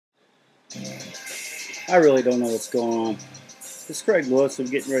I really don't know what's going on. This is Craig Lewis. I'm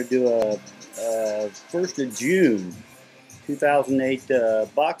getting ready to do a 1st of June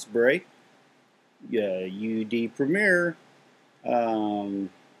 2008 box break. UD Premier. Um,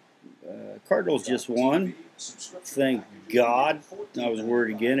 Cardinals just won. Thank God. I was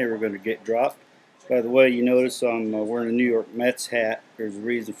worried again they were going to get dropped. By the way, you notice I'm wearing a New York Mets hat. There's a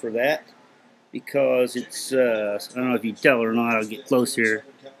reason for that. Because it's, I don't know if you can tell or not, I'll get close here.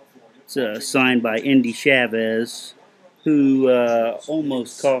 It's signed by Indy Chavez, who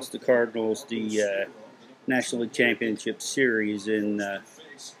almost cost the Cardinals the National League Championship Series in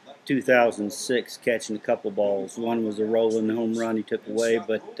 2006, catching a couple balls. One was a rolling home run he took away,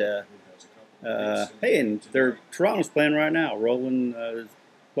 but hey, and Toronto's playing right now. Rolling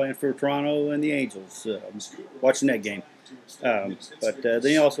playing for Toronto and the Angels. Watching that game. But then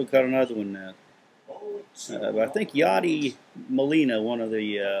he also caught another one. But I think Yadi Molina, one of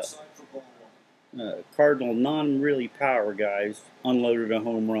the Cardinal non-really power guys, unloaded a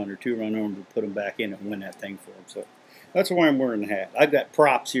home run or 2-run home to put him back in and win that thing for him. So that's why I'm wearing the hat. I've got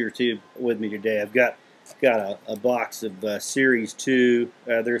props here too with me today. I've got a box of Series 2.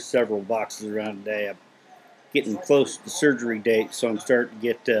 There's several boxes around today. I'm getting close to the surgery date, so I'm starting to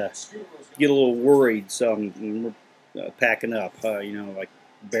get a little worried. So I'm packing up. You know, like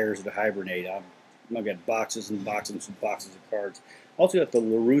bears that hibernate. I've got boxes and boxes and boxes of cards. Also got the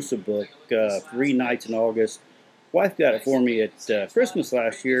LaRussa book, 3 Nights in August. Wife got it for me at Christmas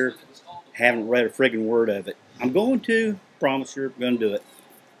last year. Haven't read a friggin' word of it. I'm going to, promise you, I'm going to do it.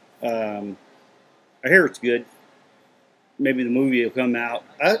 I hear it's good. Maybe the movie will come out.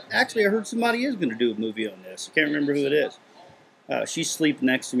 Actually, I heard somebody is going to do a movie on this. I can't remember who it is. She's sleeping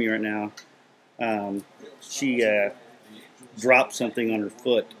next to me right now. She dropped something on her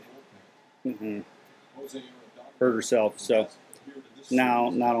foot. Hurt herself. So now,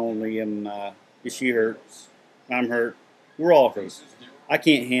 not only is she hurt, I'm hurt. We're all hurt. I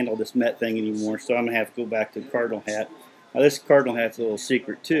can't handle this Met thing anymore, so I'm going to have to go back to the Cardinal hat. Now, this Cardinal hat's a little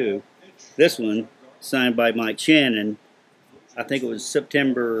secret, too. This one, signed by Mike Shannon, I think it was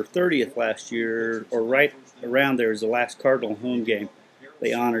September 30th last year, or right around there is the last Cardinal home game.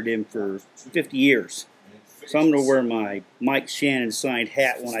 They honored him for 50 years. So I'm going to wear my Mike Shannon signed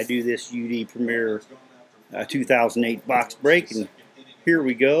hat when I do this UD Premier 2008 box break. And here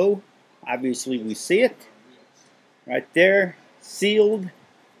we go. Obviously, we see it right there. Sealed.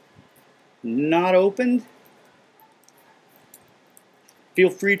 Not opened.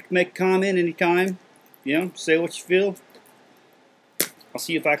 Feel free to make a comment anytime. You know, say what you feel. I'll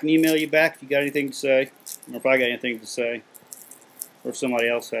see if I can email you back if you got anything to say, or if I got anything to say, or if somebody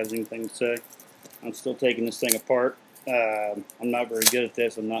else has anything to say. I'm still taking this thing apart. I'm not very good at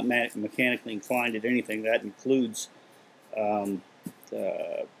this. I'm not mechanically inclined at anything. That includes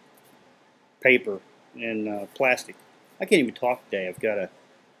paper and plastic. I can't even talk today. I've got a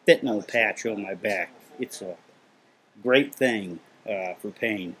fentanyl patch on my back. It's a great thing for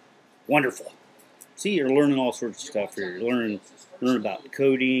pain. Wonderful. See, you're learning all sorts of stuff here. You're learning about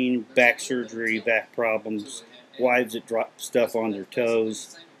codeine, back surgery, back problems, wives that drop stuff on their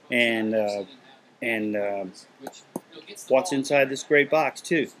toes, and what's inside this great box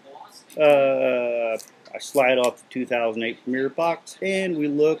too. I slide off the 2008 Premier box, and we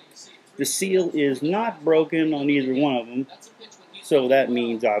look. The seal is not broken on either one of them, so that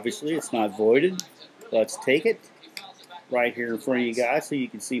means obviously it's not voided. Let's take it right here in front of you guys so you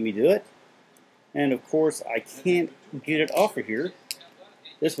can see me do it. And of course, I can't get it off of here.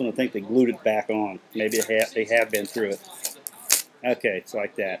 This one, I think they glued it back on. Maybe they have been through it. Okay, it's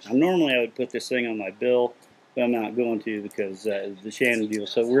like that. Now, normally I would put this thing on my bill, but I'm not going to because the Shannon deal.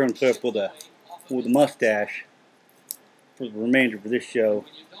 So we're going to put up with a mustache for the remainder of this show.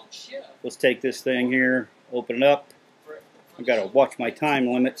 Let's take this thing here, open it up. I've got to watch my time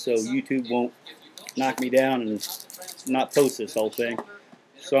limit so YouTube won't knock me down and not post this whole thing.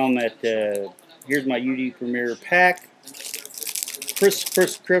 So I'm at, here's my UD Premier pack. Crisp,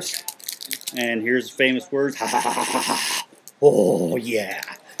 crisp, crisp. And here's the famous words. Ha ha ha ha ha. Oh, yeah.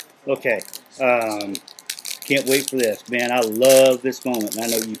 Okay. Can't wait for this. Man, I love this moment. And I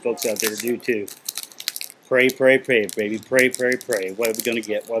know you folks out there do too. Pray, pray, pray, baby. Pray, pray, pray. What are we going to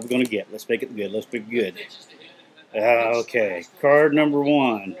get? What are we going to get? Let's make it good. Let's make it good. Okay. Card number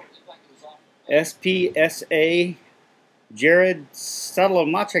 1. SPSA Jared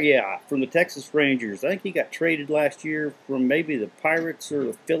Salamachagia from the Texas Rangers. I think he got traded last year from maybe the Pirates or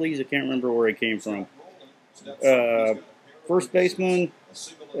the Phillies. I can't remember where he came from. First baseman,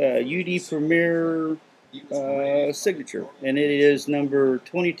 UD Premier signature. And it is number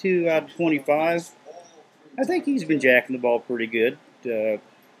 22 out of 25. I think he's been jacking the ball pretty good.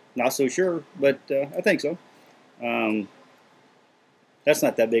 Not so sure, but I think so. That's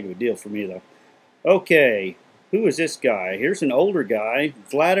not that big of a deal for me, though. Okay, who is this guy? Here's an older guy,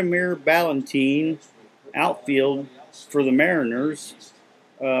 Vladimir Ballantyne, outfield for the Mariners.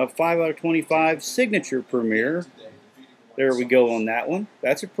 5 out of 25, signature premier. There we go on that one.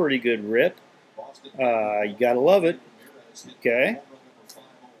 That's a pretty good rip. You gotta love it. Okay.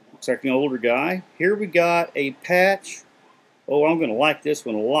 Looks like an older guy. Here we got a patch. Oh, I'm gonna like this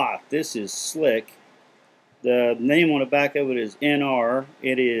one a lot. This is slick. The name on the back of it is NR.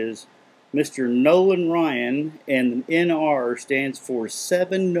 It is Mr. Nolan Ryan, and the NR stands for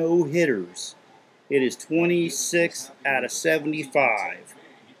 7 no-hitters. It is 26 out of 75.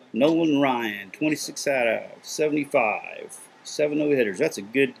 Nolan Ryan, 26 out of 75. 7 no-hitters. That's a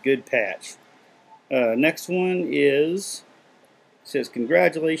good patch. Next one is, it says,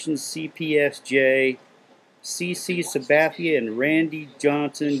 congratulations CPSJ, CC Sabathia and Randy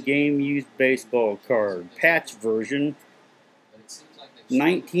Johnson game-used baseball card. Patch version,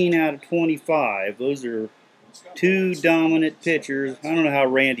 19 out of 25. Those are 2 dominant pitchers. I don't know how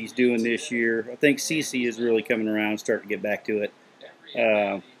Randy's doing this year. I think CC is really coming around, starting to get back to it.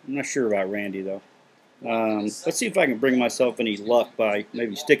 I'm not sure about Randy, though. Let's see if I can bring myself any luck by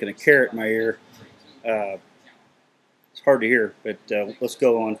maybe sticking a carrot in my ear. It's hard to hear, but let's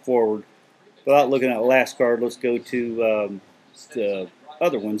go on forward. Without looking at the last card, let's go to the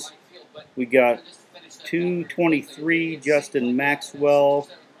other ones. We got 223 Justin Maxwell,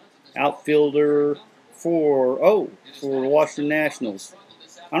 outfielder for Washington Nationals.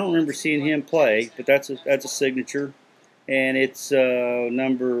 I don't remember seeing him play, but that's a signature, and it's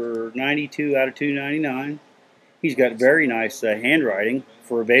number 92 out of 299. He's got very nice handwriting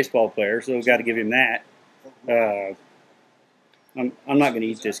for a baseball player, so we've got to give him that. I'm not going to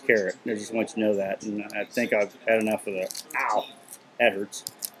eat this carrot. I just want you to know that, and I think I've had enough of that. Ow, that hurts.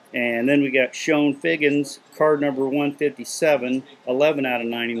 And then we got Sean Figgins, card number 157, 11 out of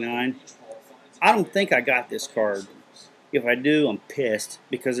 99. I don't think I got this card. If I do, I'm pissed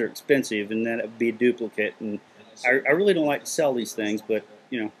because they're expensive, and then it would be a duplicate. And I really don't like to sell these things, but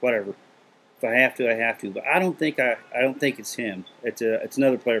you know, whatever. If I have to, I have to. But I don't think it's him. It's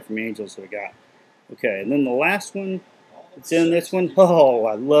another player from Angels that I got. Okay, and then the last one. It's in this one. Oh,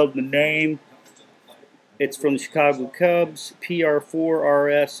 I love the name. It's from the Chicago Cubs,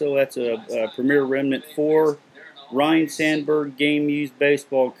 PR4RS, so that's a Premier Remnant 4. Ryan Sandberg game-used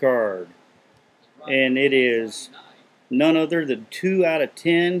baseball card. And it is none other than 2 out of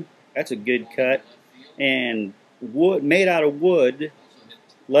 10. That's a good cut. And wood, made out of wood,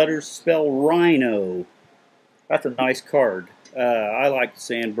 letters spell Rhino. That's a nice card. I like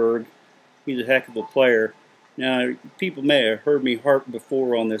Sandberg. He's a heck of a player. Now, people may have heard me harp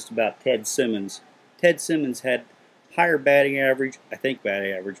before on this about Ted Simmons. Ted Simmons had higher batting average, I think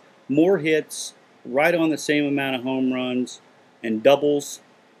batting average, more hits, right on the same amount of home runs and doubles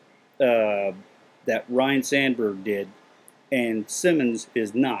that Ryan Sandberg did. And Simmons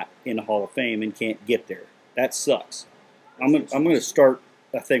is not in the Hall of Fame and can't get there. That sucks. I'm going to start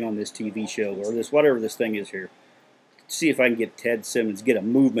a thing on this TV show or this whatever this thing is here. See if I can get Ted Simmons, get a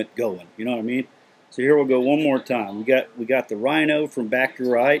movement going. You know what I mean? So here we'll go one more time. We got the Rhino from back to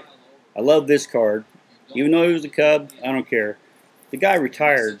right. I love this card. Even though he was a Cub, I don't care. The guy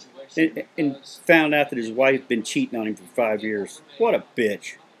retired and found out that his wife had been cheating on him for 5 years. What a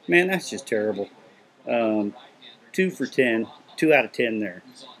bitch. Man, that's just terrible. 2 for 10. 2 out of 10 there.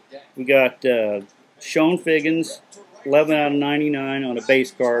 We got Sean Figgins, 11 out of 99 on a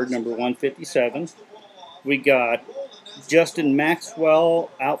base card, number 157. We got Justin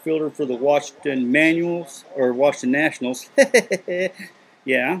Maxwell, outfielder for the Washington Nationals.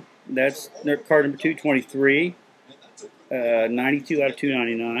 Yeah, that's their card number 223, 92 out of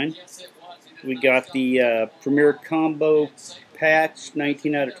 299. We got the Premier Combo patch,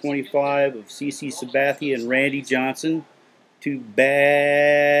 19 out of 25 of CC Sabathia and Randy Johnson. 2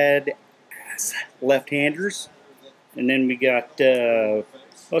 bad left-handers. And then we got,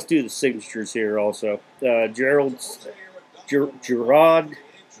 let's do the signatures here also. Jared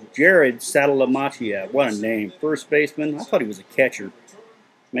Sadelamachia. What a name. First baseman. I thought he was a catcher.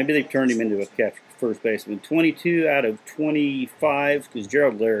 Maybe they turned him into a catcher, first baseman. 22 out of 25 because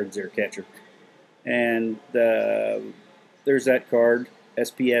Gerald Laird's their catcher. And there's that card,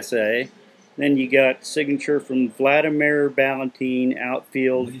 SPSA. Then you got signature from Vladimir Ballantyne,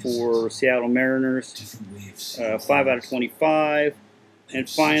 outfield for Seattle Mariners, 5 out of 25. And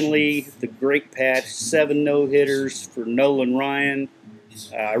finally, the great patch, 7 no-hitters for Nolan Ryan.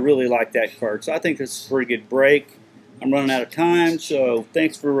 I really like that card, so I think this is a pretty good break. I'm running out of time, so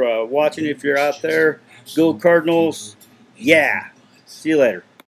thanks for watching if you're out there. Go Cardinals. Yeah. See you later.